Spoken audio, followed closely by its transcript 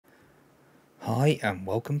Hi and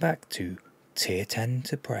welcome back to Tier 10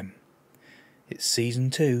 to Prem. It's Season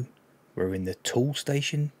 2, we're in the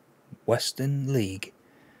Toolstation Western League.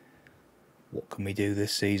 What can we do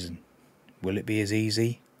this season? Will it be as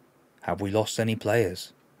easy? Have we lost any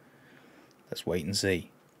players? Let's wait and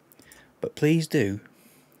see. But please do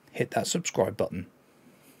hit that subscribe button,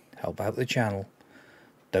 help out the channel.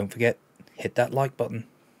 Don't forget, hit that like button,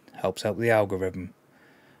 helps out the algorithm.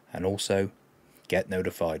 And also, get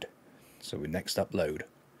notified so we next upload.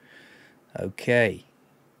 Okay,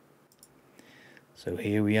 so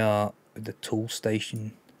here we are with the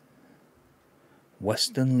Toolstation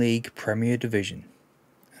Western League Premier Division,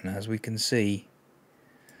 and as we can see,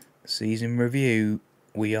 season review,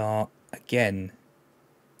 we are again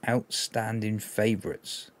outstanding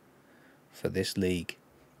favourites for this league.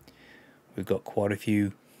 We've got quite a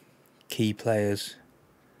few key players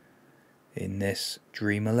in this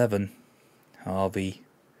Dream 11. Harvey,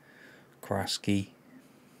 Kraske,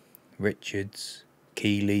 Richards,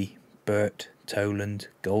 Keeley, Burt, Toland,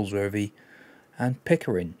 Goldsworthy and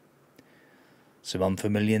Pickering. Some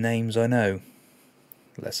unfamiliar names, I know.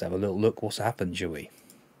 Let's have a little look what's happened, shall we?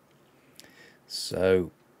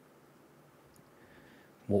 So,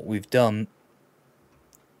 what we've done,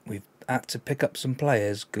 we've had to pick up some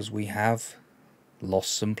players because we have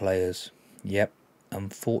lost some players. Yep,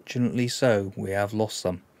 unfortunately so, we have lost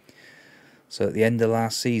some. So at the end of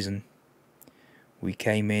last season, we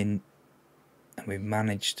came in and we've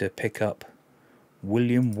managed to pick up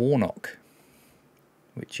William Warnock,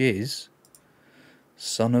 which is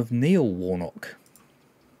son of Neil Warnock,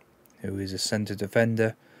 who is a centre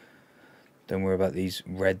defender. Don't worry about these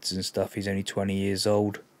Reds and stuff, he's only 20 years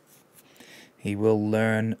old. He will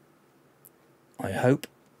learn, I hope.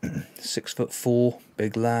 6'4",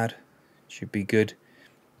 big lad, should be good.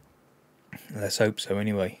 Let's hope so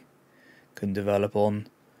anyway. Can develop on.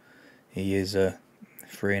 He is a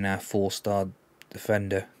 3.5, 4-star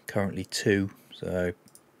defender, currently 2, so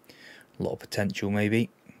a lot of potential maybe.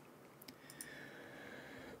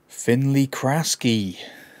 Finley Kraske,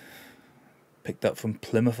 picked up from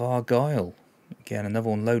Plymouth Argyle. Again, another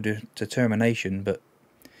one, low determination, but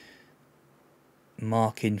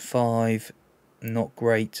marking 5, not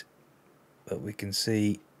great. But we can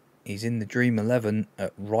see he's in the Dream 11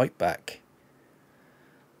 at right back.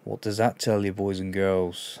 What does that tell you, boys and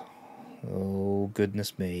girls? Oh,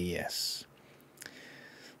 goodness me, yes.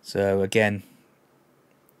 So again,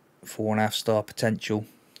 4.5 star potential,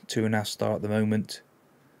 2.5 star at the moment.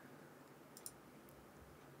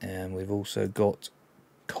 And we've also got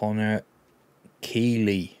Connor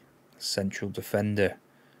Keeley, central defender,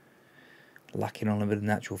 lacking on a bit of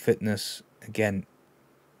natural fitness. Again,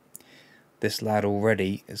 this lad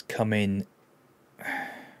already has come in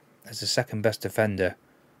as the second best defender,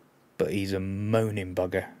 but he's a moaning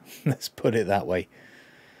bugger. Let's put it that way.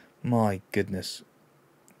 My goodness.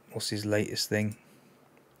 What's his latest thing?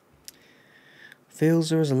 Feels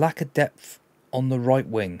there is a lack of depth on the right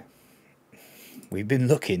wing. We've been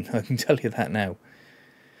looking, I can tell you that now.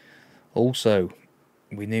 Also,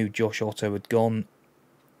 we knew Josh Otto had gone.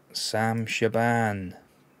 Sam Shaban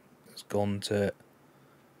has gone to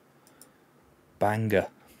Bangor,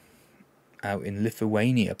 out in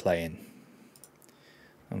Lithuania playing.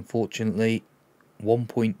 Unfortunately,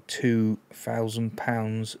 £1.2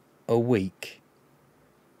 thousand a week.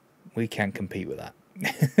 We can't compete with that.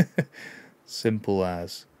 Simple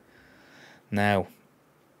as. Now,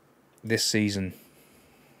 this season,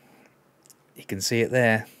 you can see it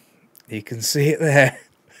there. You can see it there.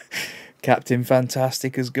 Captain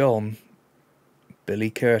Fantastic has gone. Billy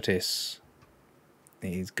Curtis.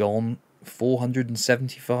 He's gone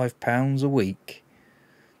 £475 a week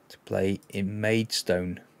to play in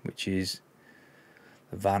Maidstone, which is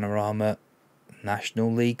the Vanarama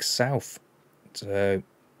National League South. So,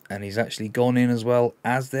 and he's actually gone in as well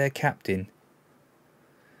as their captain.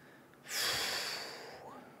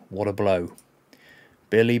 What a blow.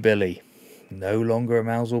 Billy, no longer a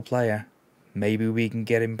Mousehole player. Maybe we can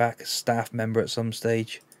get him back as staff member at some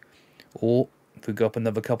stage. Or, if we go up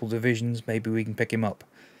another couple divisions, maybe we can pick him up.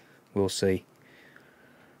 We'll see.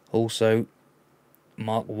 Also,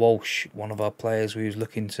 Mark Walsh, one of our players we was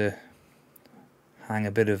looking to hang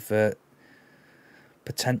a bit of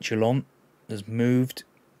potential on, has moved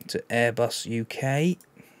to Airbus UK.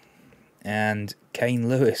 And Kane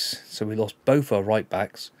Lewis, so we lost both our right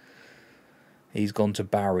backs. He's gone to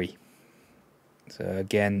Barry. So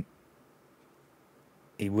again,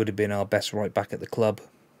 he would have been our best right back at the club,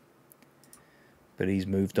 but he's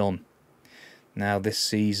moved on. Now this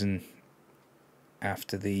season,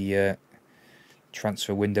 after the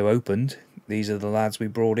transfer window opened, these are the lads we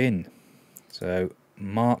brought in. So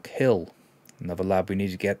Mark Hill, Another lad we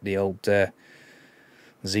need to get the old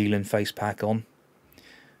Zealand face pack on.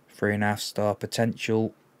 3.5 star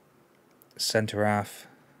potential. Centre half,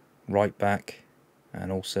 right back,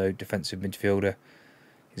 and also defensive midfielder.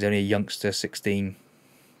 He's only a youngster, 16,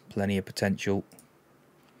 plenty of potential.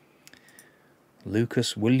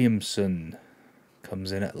 Lucas Williamson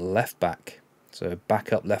comes in at left back, so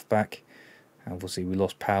backup left back. Obviously we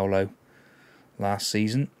lost Paolo last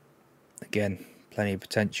season. Again, plenty of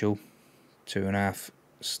potential. 2.5,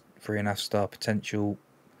 3.5 star potential,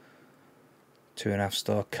 2.5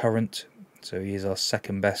 star current. So he is our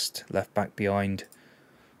second best left back behind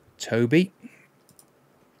Toby.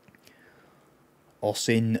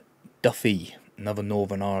 Oisin Duffy, another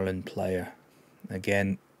Northern Ireland player.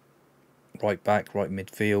 Again, right back, right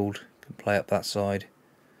midfield, can play up that side.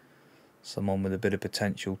 Someone with a bit of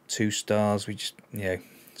potential. 2 stars. We just,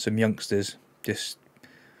 some youngsters, just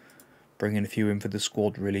bringing a few in for the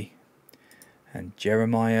squad really. And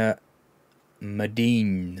Jeremiah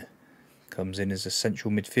Medine comes in as a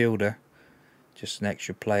central midfielder. Just an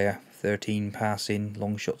extra player. 13 passing,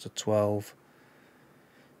 long shots of 12.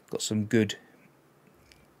 Got some good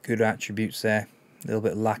attributes there. A little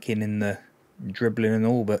bit lacking in the dribbling and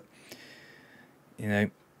all, but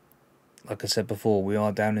like I said before, we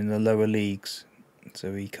are down in the lower leagues,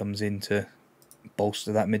 so he comes in to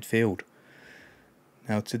bolster that midfield.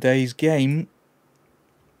 Now today's game,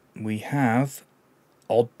 we have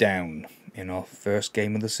odd down in our first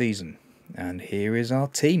game of the season, and here is our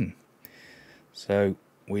team. So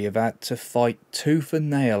we have had to fight tooth and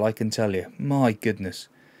nail, I can tell you. My goodness,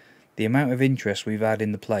 the amount of interest we've had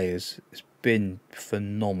in the players has been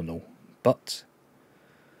phenomenal, but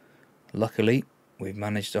luckily we've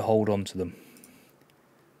managed to hold on to them,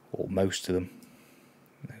 or most of them.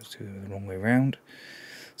 Those two are the wrong way around.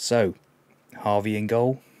 So Harvey in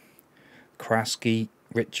goal, Kraske,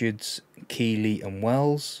 Richards, Keeley and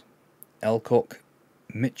Wells, Elcock,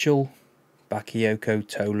 Mitchell, Bakayoko,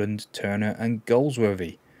 Toland, Turner and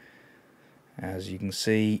Goldsworthy. As you can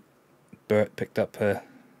see, Burt picked up her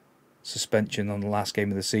suspension on the last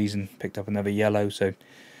game of the season, picked up another yellow, so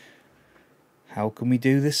how can we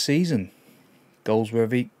do this season?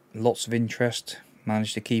 Goldsworthy, lots of interest,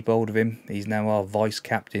 managed to keep hold of him. He's now our vice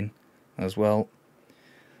captain as well.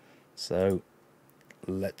 So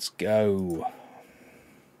let's go.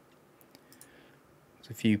 There's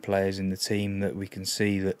a few players in the team that we can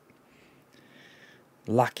see that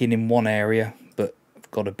lacking in one area, but have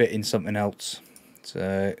got a bit in something else.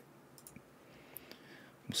 So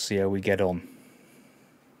we'll see how we get on.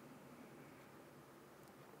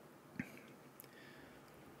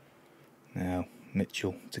 Now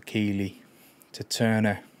Mitchell to Keeley to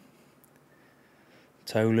Turner.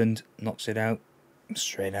 Toland knocks it out,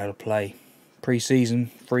 straight out of play. Pre-season,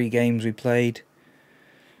 3 games we played,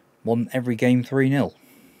 won every game 3-0.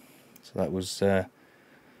 So that was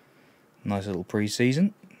nice little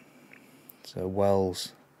pre-season. So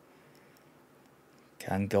Wells,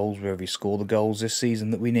 can Goldsworthy score the goals this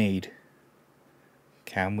season that we need?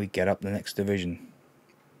 Can we get up the next division?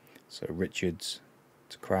 So Richards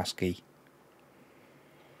to Kraske.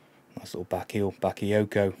 Nice little back heel,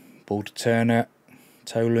 Bakayoko. Ball to Turner.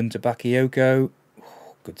 Toland to Bakayoko.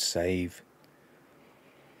 Oh, good save.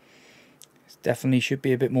 It definitely should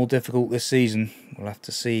be a bit more difficult this season. We'll have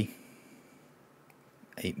to see.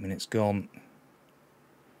 8 minutes gone.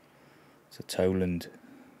 To Toland.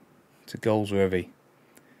 To Goldsworthy.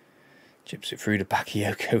 Chips it through to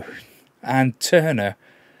Bakayoko. And Turner.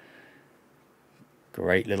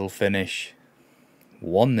 Great little finish.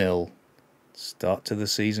 1-0. Start to the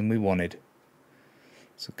season we wanted.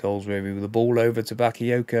 So Goldsworthy with the ball over to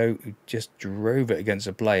Bakayoko, who just drove it against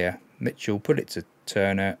a player. Mitchell put it to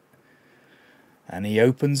Turner, and he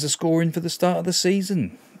opens the scoring for the start of the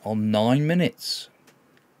season on 9 minutes.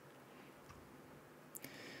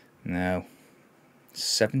 Now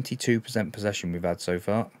 72% possession we've had so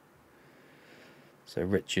far. So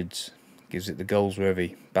Richards gives it to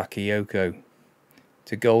Goldsworthy. Bakayoko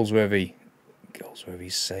to Goldsworthy.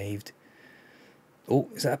 Goldsworthy's saved. Oh,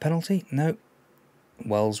 is that a penalty? No.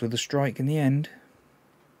 Wells with a strike in the end.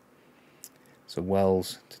 So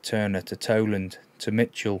Wells to Turner to Toland to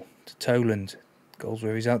Mitchell to Toland.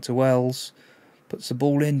 Goldsworthy's out to Wells. Puts the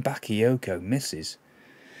ball in. Bakayoko misses.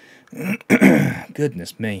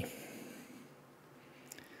 Goodness me.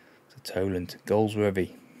 To Toland.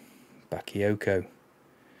 Goldsworthy. Bakayoko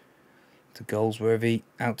to Goldsworthy.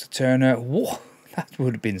 Out to Turner. Whoa, that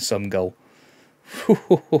would have been some goal.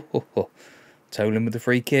 Toland with the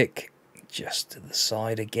free kick. Just to the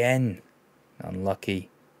side again. Unlucky.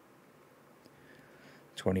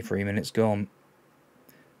 23 minutes gone.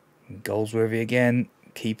 Goldsworthy again.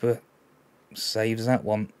 Keeper saves that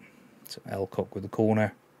one. So Elcock with the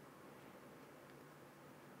corner.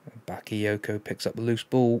 Bakayoko picks up the loose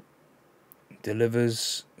ball,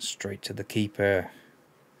 delivers straight to the keeper.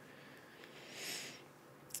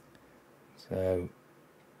 So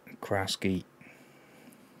Kraski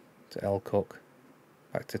to Elcock,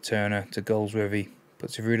 back to Turner, to Goldsworthy,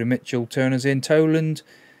 puts it through to Mitchell, Turner's in, Toland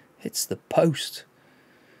hits the post.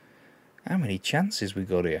 How many chances we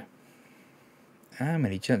got here? How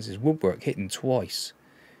many chances? Woodwork hitting twice.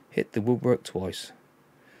 Hit the woodwork twice.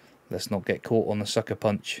 Let's not get caught on the sucker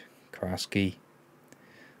punch. Kraski,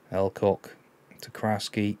 Elcock to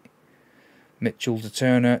Kraski, Mitchell to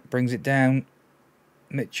Turner, brings it down.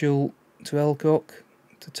 Mitchell to Elcock,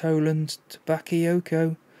 to Toland, to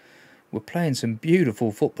Bakayoko. We're playing some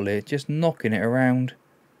beautiful football here, just knocking it around.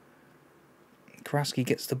 Kraski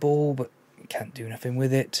gets the ball, but can't do nothing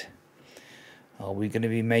with it. Are we going to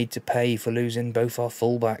be made to pay for losing both our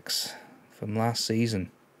fullbacks from last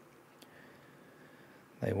season?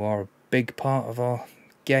 They were a big part of our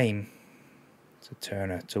game. To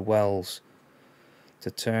Turner, to Wells,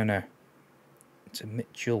 to Turner, to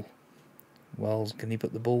Mitchell. Wells, can he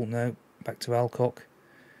put the ball? No. Back to Elcock.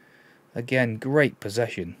 Again, great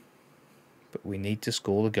possession, but we need to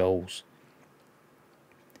score the goals.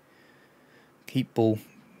 Keep ball.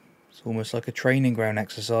 It's almost like a training ground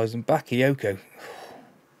exercise. And Bakayoko,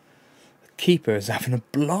 the keeper is having a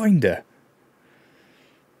blinder.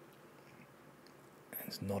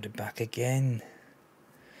 It's nodded back again.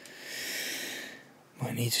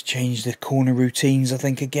 Might need to change the corner routines, I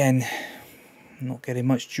think, again. Not getting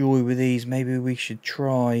much joy with these. Maybe we should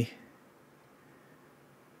try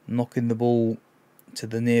knocking the ball to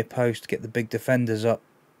the near post, get the big defenders up,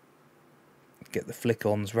 get the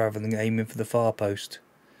flick-ons rather than aiming for the far post.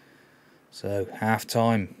 So,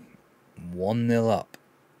 half-time, 1-0 up.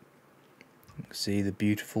 You can see the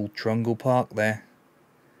beautiful Trungle Park there.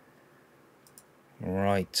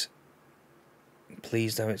 Right.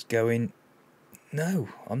 Pleased how it's going. No,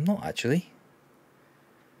 I'm not actually.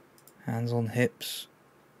 Hands on hips.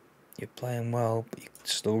 You're playing well, but you've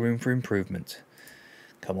still room for improvement.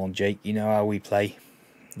 Come on, Jake, you know how we play.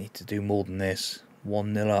 Need to do more than this.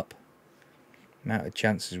 1-0 up. Amount of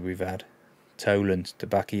chances we've had. Toland to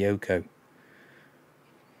Bakayoko.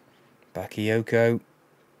 Bakayoko.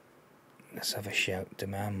 Let's have a shout.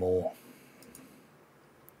 Demand more.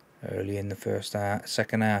 Early in the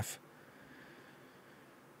second half.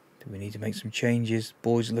 Do we need to make some changes?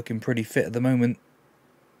 Boys are looking pretty fit at the moment.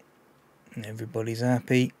 Everybody's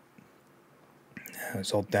happy. Now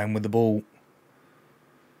it's odd down with the ball.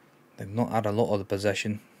 They've not had a lot of the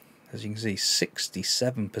possession. As you can see,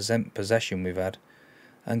 67% possession we've had.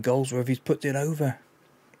 And Goldsworthy's put it over.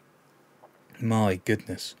 My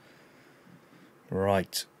goodness.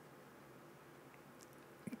 Right.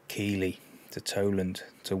 Keeley to Toland,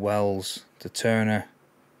 to Wells, to Turner.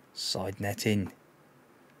 Side net in.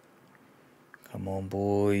 Come on,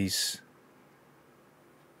 boys.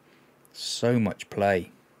 So much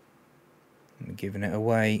play. We're giving it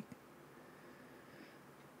away.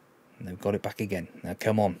 And they've got it back again. Now,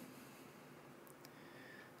 come on.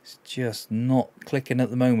 It's just not clicking at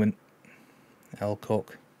the moment.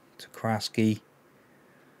 Elcock to Kraski.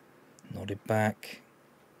 Nodded back.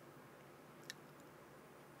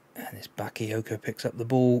 And this Bakayoko picks up the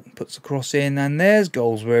ball, puts the cross in, and there's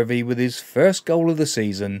Goldsworthy with his first goal of the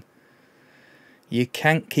season. You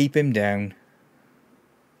can't keep him down.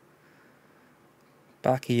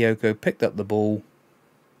 Bakayoko picked up the ball,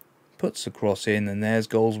 puts the cross in, and there's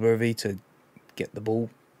Goldsworthy to get the ball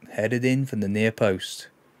headed in from the near post.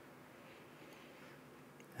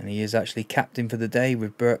 And he is actually captain for the day,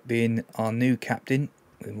 with Bert being our new captain.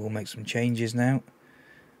 We will make some changes now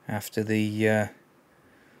after the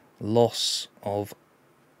loss of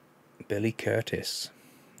Billy Curtis.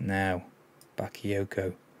 Now,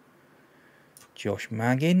 Bakayoko. Josh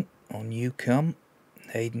Maggin, on you come.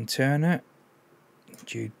 Hayden Turner.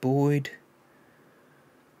 Jude Boyd.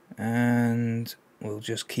 And we'll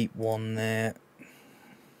just keep one there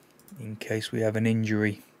in case we have an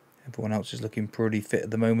injury. Everyone else is looking pretty fit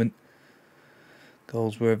at the moment.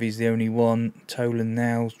 Goldsworthy's the only one. Toland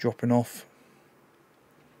now's dropping off.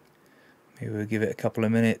 Maybe we'll give it a couple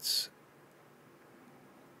of minutes.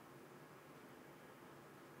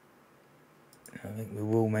 I think we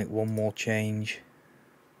will make one more change,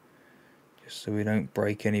 just so we don't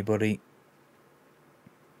break anybody.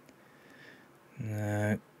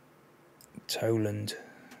 No. Toland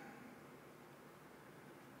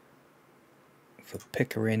for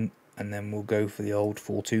Pickering, and then we'll go for the old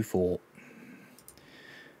 4-2-4.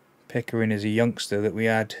 Pickering is a youngster that we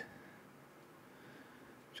had.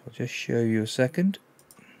 I'll just show you a second.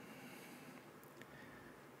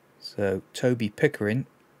 So Toby Pickering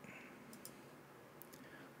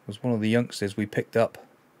was one of the youngsters we picked up.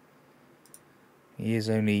 He is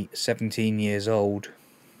only 17 years old,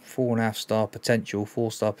 4.5 star potential,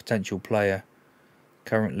 4-star potential player.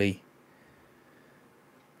 Currently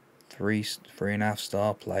 3.5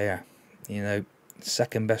 star player. You know,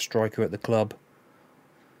 second best striker at the club.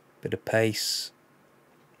 Bit of pace.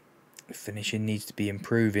 Finishing needs to be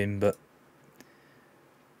improving, but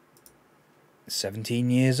 17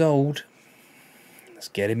 years old. Let's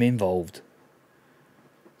get him involved.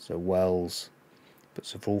 So Wells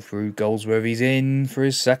puts the ball through. Goldsworthy's in for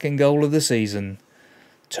his second goal of the season.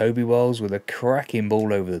 Toby Wells with a cracking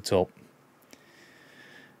ball over the top.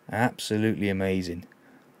 Absolutely amazing.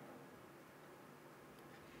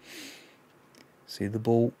 See the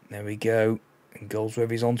ball? There we go. And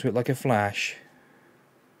Goldsworthy's onto it like a flash.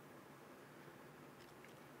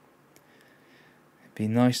 It'd be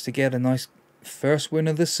nice to get a nice first win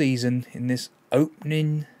of the season in this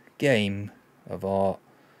opening game of our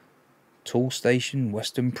Toolstation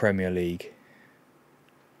Western Premier League.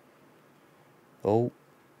 Oh,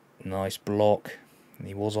 nice block. And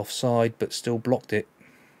he was offside but still blocked it.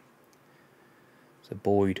 So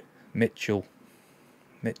Boyd, Mitchell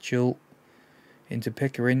into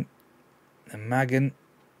Pickering and Magan,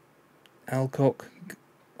 Alcock.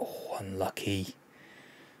 Oh, unlucky.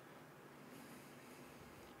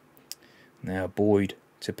 Now Boyd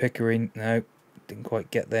to Pickering. No, didn't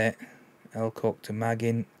quite get there. Alcock to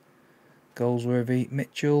Magan. Goldsworthy.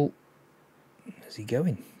 Mitchell. Where's he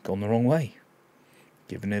going? Gone the wrong way.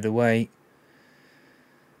 Giving it away.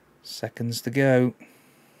 Seconds to go.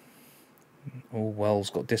 Oh, Wells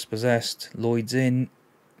got dispossessed. Lloyd's in.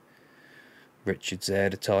 Richards there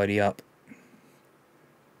to tidy up.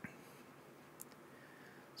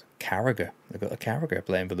 So Carragher. They've got a Carragher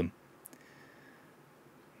playing for them.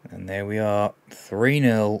 And there we are.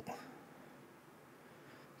 3-0.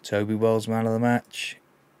 Toby Wells, man of the match.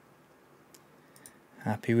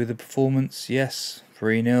 Happy with the performance? Yes.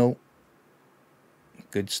 3-0.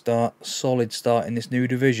 Good start. Solid start in this new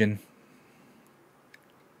division.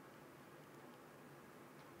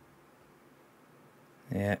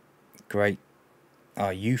 Yeah. Great.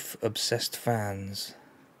 Our youth-obsessed fans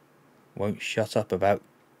won't shut up about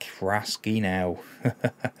Krasky now.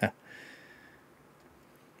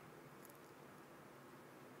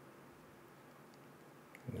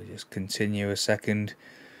 We'll just continue a second.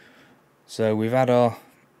 So we've had our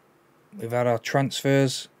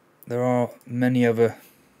transfers. There are many other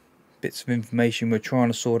bits of information we're trying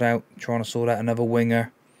to sort out. Trying to sort out another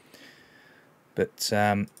winger. But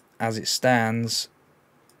as it stands,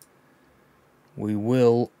 we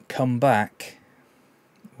will come back.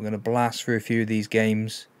 We're going to blast through a few of these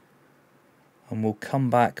games, and we'll come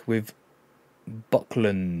back with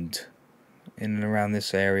Buckland in and around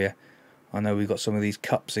this area. I know we've got some of these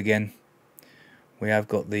cups again. We have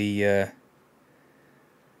got the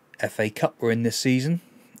FA Cup we're in this season,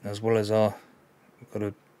 as well as we've got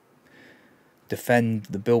to defend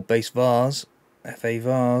the build-based Vars, FA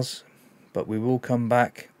Vars, but we will come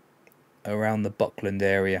back around the Buckland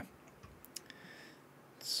area.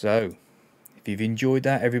 So, if you've enjoyed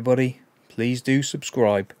that, everybody, please do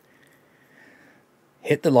subscribe.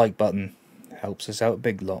 Hit the like button, helps us out a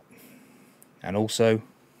big lot. And also,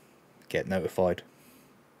 get notified.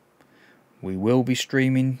 We will be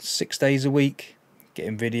streaming 6 days a week,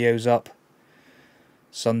 getting videos up.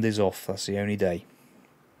 Sundays off, that's the only day.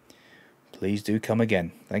 Please do come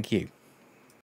again. Thank you.